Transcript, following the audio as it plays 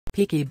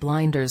Peaky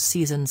Blinders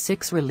Season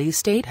 6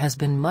 release date has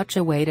been much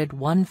awaited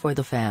one for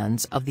the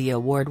fans of the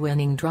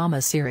award-winning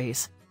drama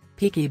series.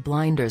 Peaky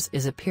Blinders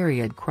is a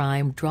period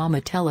crime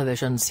drama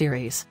television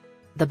series.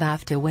 The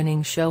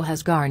BAFTA-winning show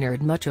has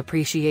garnered much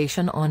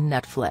appreciation on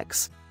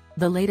Netflix.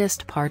 The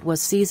latest part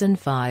was Season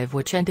 5,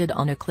 which ended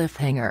on a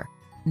cliffhanger.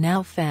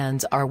 Now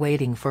fans are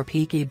waiting for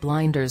Peaky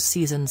Blinders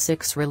Season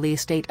 6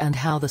 release date and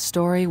how the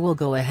story will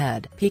go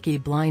ahead. Peaky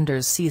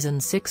Blinders Season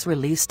 6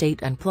 release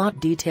date and plot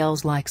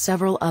details. Like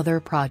several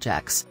other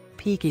projects,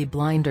 Peaky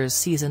Blinders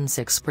Season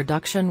 6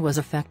 production was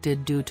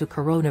affected due to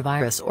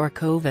coronavirus or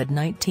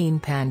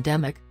COVID-19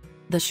 pandemic.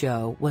 The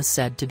show was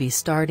said to be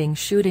starting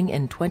shooting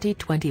in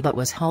 2020 but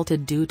was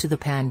halted due to the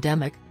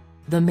pandemic.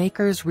 The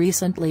makers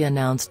recently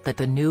announced that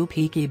the new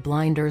Peaky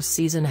Blinders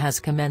season has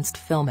commenced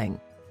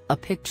filming. A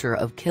picture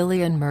of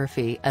Cillian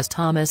Murphy as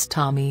Thomas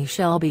 "Tommy"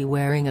 Shelby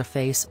wearing a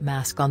face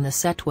mask on the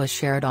set was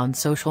shared on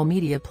social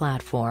media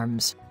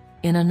platforms.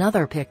 In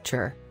another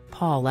picture,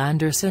 Paul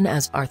Anderson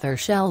as Arthur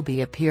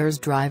Shelby appears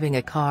driving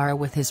a car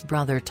with his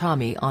brother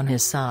Tommy on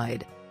his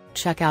side.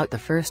 Check out the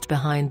first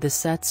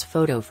behind-the-sets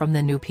photo from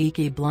the new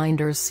Peaky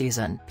Blinders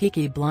season.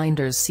 Peaky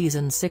Blinders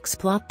Season 6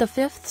 plot. The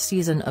fifth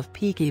season of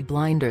Peaky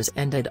Blinders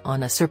ended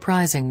on a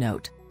surprising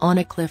note, on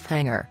a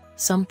cliffhanger,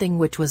 something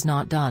which was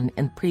not done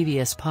in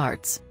previous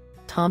parts.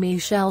 Tommy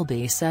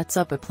Shelby sets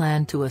up a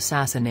plan to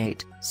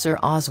assassinate Sir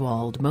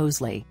Oswald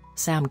Mosley,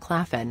 Sam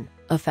Claflin,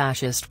 a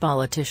fascist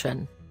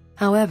politician.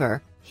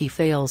 However, he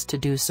fails to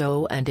do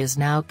so and is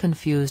now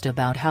confused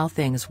about how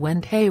things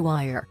went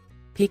haywire.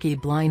 Peaky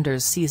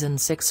Blinders Season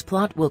 6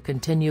 plot will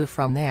continue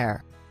from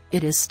there.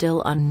 It is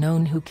still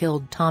unknown who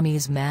killed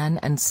Tommy's man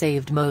and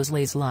saved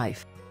Mosley's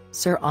life.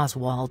 Sir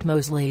Oswald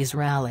Mosley's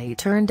rally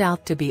turned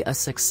out to be a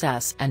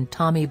success and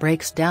Tommy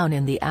breaks down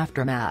in the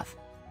aftermath.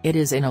 It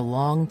is in a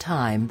long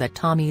time that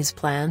Tommy's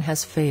plan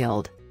has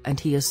failed, and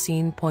he is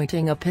seen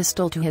pointing a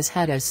pistol to his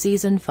head as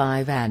Season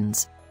 5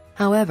 ends.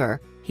 However,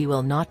 he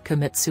will not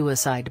commit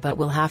suicide but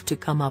will have to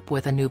come up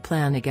with a new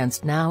plan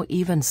against now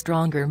even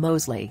stronger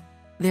Mosley.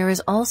 There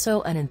is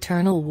also an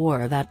internal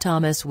war that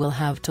Thomas will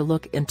have to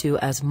look into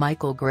as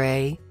Michael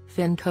Gray,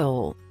 Finn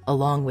Cole,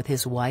 along with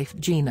his wife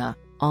Gina,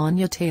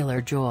 Anya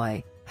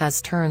Taylor-Joy, has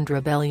turned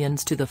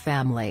rebellions to the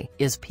family.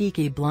 Is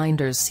Peaky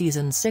Blinders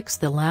Season 6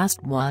 the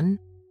last one?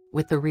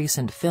 With the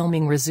recent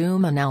filming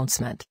resume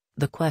announcement,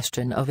 the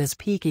question of is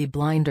Peaky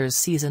Blinders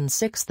Season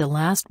 6 the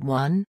last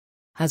one?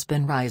 Has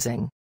been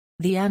rising.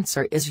 The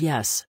answer is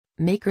yes.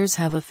 Makers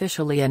have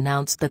officially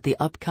announced that the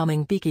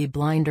upcoming Peaky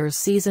Blinders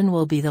season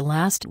will be the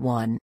last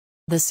one.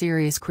 The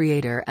series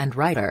creator and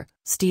writer,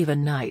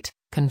 Stephen Knight,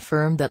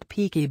 confirmed that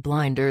Peaky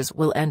Blinders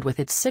will end with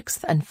its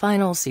sixth and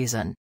final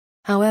season.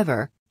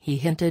 However, he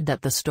hinted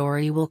that the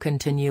story will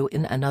continue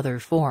in another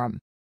form.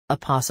 A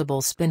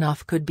possible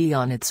spin-off could be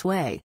on its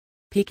way.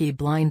 Peaky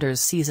Blinders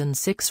Season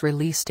 6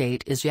 release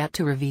date is yet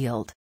to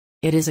revealed.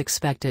 It is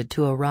expected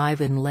to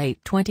arrive in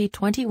late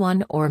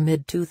 2021 or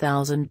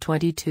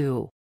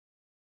mid-2022.